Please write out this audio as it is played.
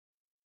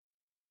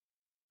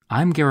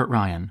I'm Garrett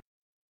Ryan,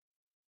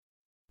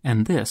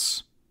 and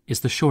this is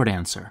the short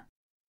answer.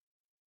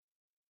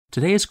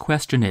 Today's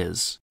question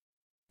is,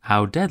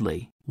 how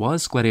deadly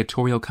was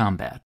gladiatorial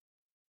combat?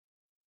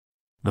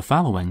 The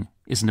following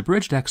is an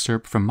abridged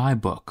excerpt from my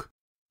book,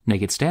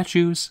 Naked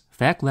Statues,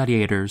 Fat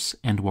Gladiators,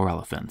 and War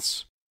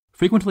Elephants,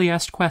 Frequently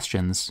Asked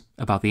Questions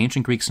about the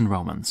Ancient Greeks and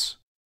Romans.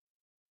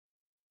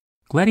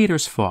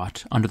 Gladiators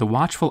fought under the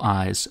watchful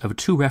eyes of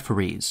two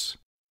referees,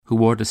 who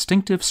wore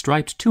distinctive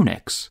striped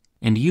tunics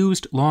and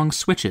used long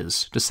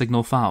switches to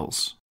signal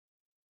fouls.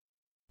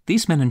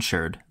 These men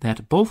ensured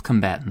that both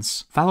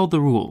combatants followed the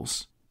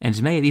rules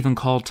and may have even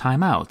called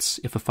timeouts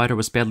if a fighter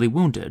was badly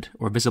wounded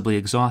or visibly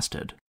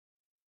exhausted.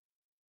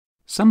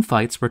 Some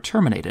fights were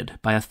terminated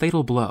by a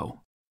fatal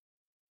blow.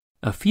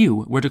 A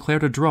few were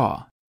declared a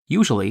draw,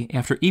 usually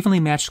after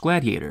evenly matched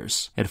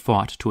gladiators had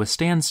fought to a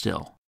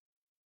standstill.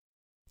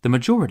 The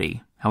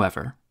majority,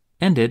 however,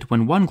 ended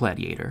when one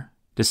gladiator,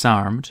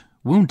 disarmed,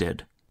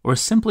 wounded, or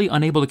simply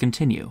unable to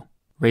continue,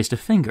 raised a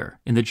finger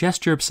in the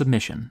gesture of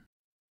submission.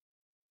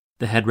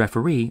 The head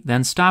referee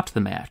then stopped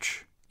the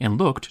match and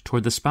looked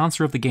toward the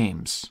sponsor of the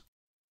games.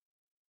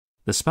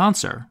 The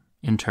sponsor,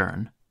 in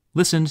turn,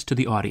 listened to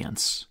the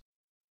audience.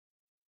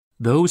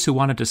 Those who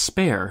wanted to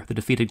spare the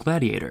defeated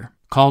gladiator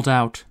called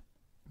out,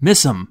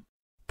 "Miss 'em!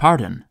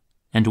 Pardon!"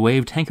 and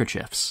waved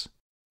handkerchiefs.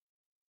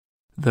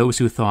 Those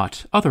who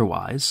thought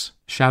otherwise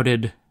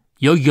shouted,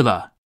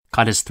 "Yogula!"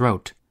 cut his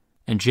throat,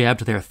 and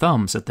jabbed their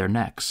thumbs at their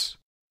necks.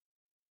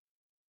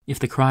 If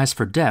the cries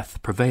for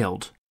death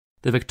prevailed,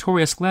 the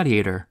victorious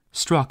gladiator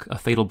struck a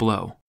fatal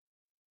blow.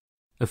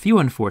 A few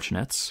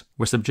unfortunates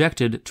were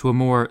subjected to a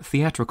more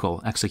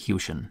theatrical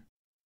execution.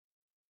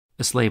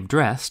 A slave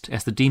dressed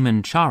as the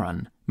demon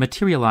Charon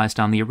materialized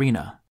on the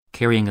arena,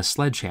 carrying a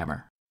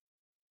sledgehammer.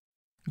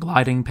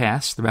 Gliding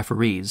past the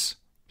referees,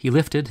 he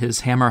lifted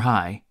his hammer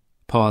high,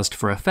 paused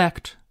for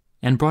effect,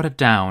 and brought it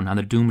down on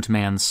the doomed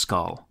man's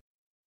skull.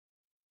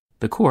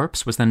 The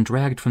corpse was then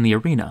dragged from the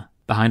arena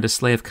behind a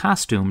slave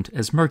costumed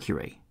as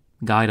Mercury,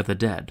 guide of the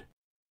dead.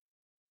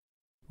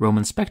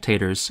 Roman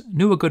spectators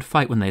knew a good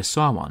fight when they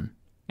saw one,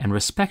 and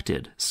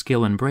respected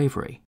skill and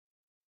bravery.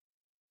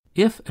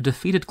 If a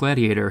defeated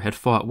gladiator had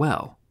fought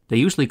well, they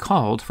usually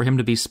called for him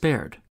to be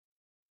spared.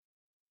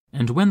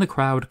 And when the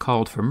crowd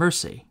called for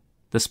mercy,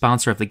 the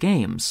sponsor of the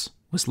games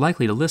was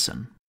likely to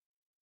listen.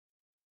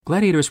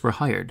 Gladiators were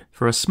hired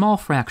for a small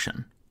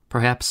fraction,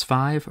 perhaps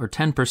 5 or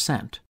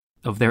 10%,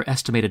 of their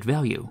estimated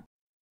value.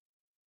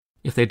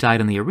 If they died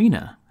in the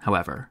arena,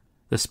 however,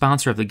 the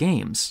sponsor of the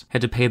games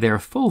had to pay their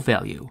full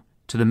value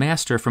to the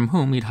master from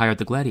whom he'd hired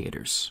the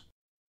gladiators.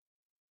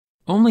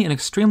 Only an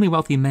extremely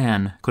wealthy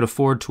man could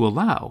afford to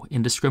allow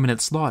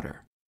indiscriminate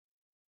slaughter.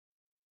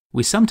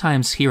 We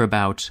sometimes hear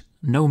about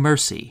no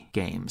mercy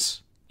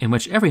games, in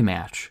which every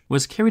match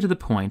was carried to the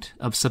point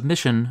of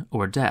submission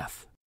or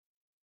death.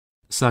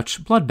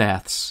 Such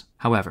bloodbaths,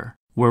 however,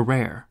 were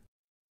rare.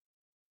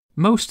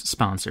 Most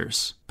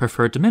sponsors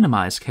preferred to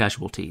minimize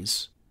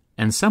casualties,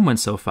 and some went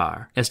so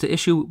far as to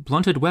issue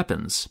blunted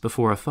weapons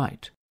before a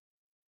fight.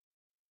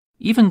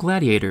 Even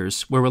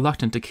gladiators were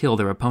reluctant to kill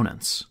their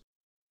opponents.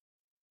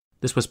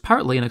 This was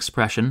partly an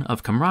expression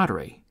of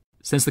camaraderie,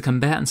 since the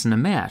combatants in a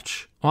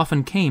match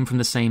often came from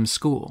the same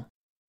school.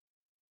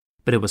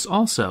 But it was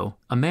also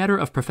a matter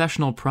of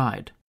professional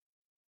pride.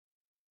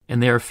 In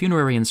their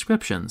funerary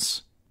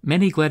inscriptions,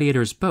 many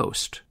gladiators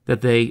boast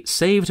that they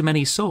saved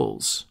many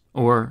souls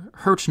or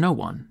hurt no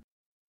one.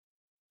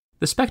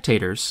 The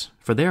spectators,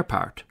 for their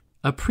part,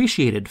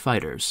 appreciated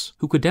fighters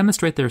who could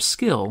demonstrate their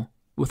skill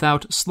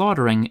without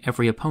slaughtering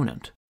every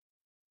opponent.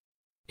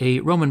 A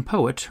Roman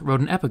poet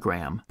wrote an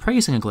epigram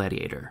praising a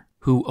gladiator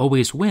who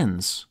always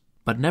wins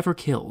but never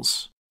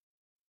kills.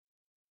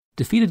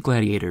 Defeated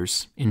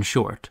gladiators, in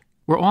short,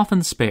 were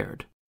often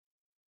spared.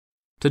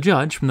 To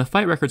judge from the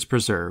fight records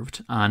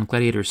preserved on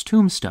gladiators'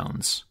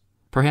 tombstones,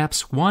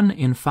 perhaps 1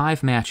 in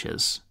 5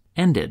 matches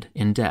ended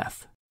in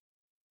death.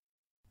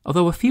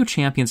 Although a few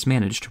champions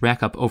managed to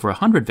rack up over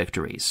 100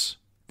 victories,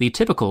 the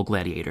typical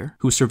gladiator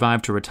who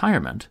survived to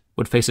retirement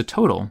would face a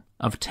total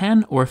of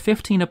 10 or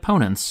 15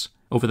 opponents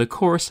over the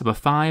course of a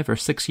 5 or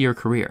 6 year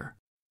career.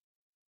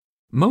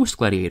 Most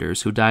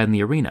gladiators who died in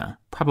the arena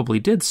probably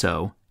did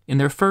so in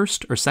their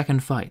first or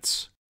second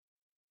fights.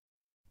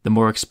 The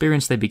more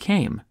experienced they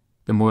became,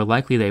 the more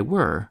likely they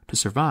were to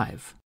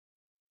survive.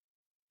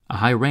 A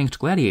high-ranked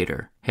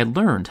gladiator had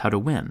learned how to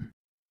win.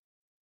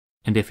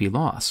 And if he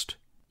lost,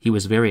 he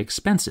was very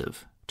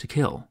expensive to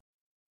kill.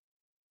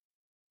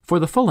 For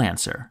the full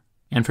answer,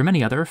 and for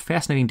many other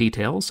fascinating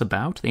details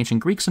about the ancient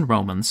Greeks and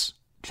Romans,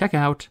 check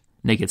out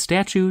Naked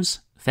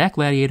Statues, Fat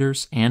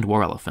Gladiators, and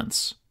War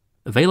Elephants,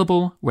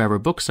 available wherever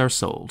books are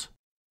sold.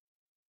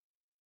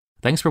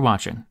 Thanks for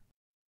watching.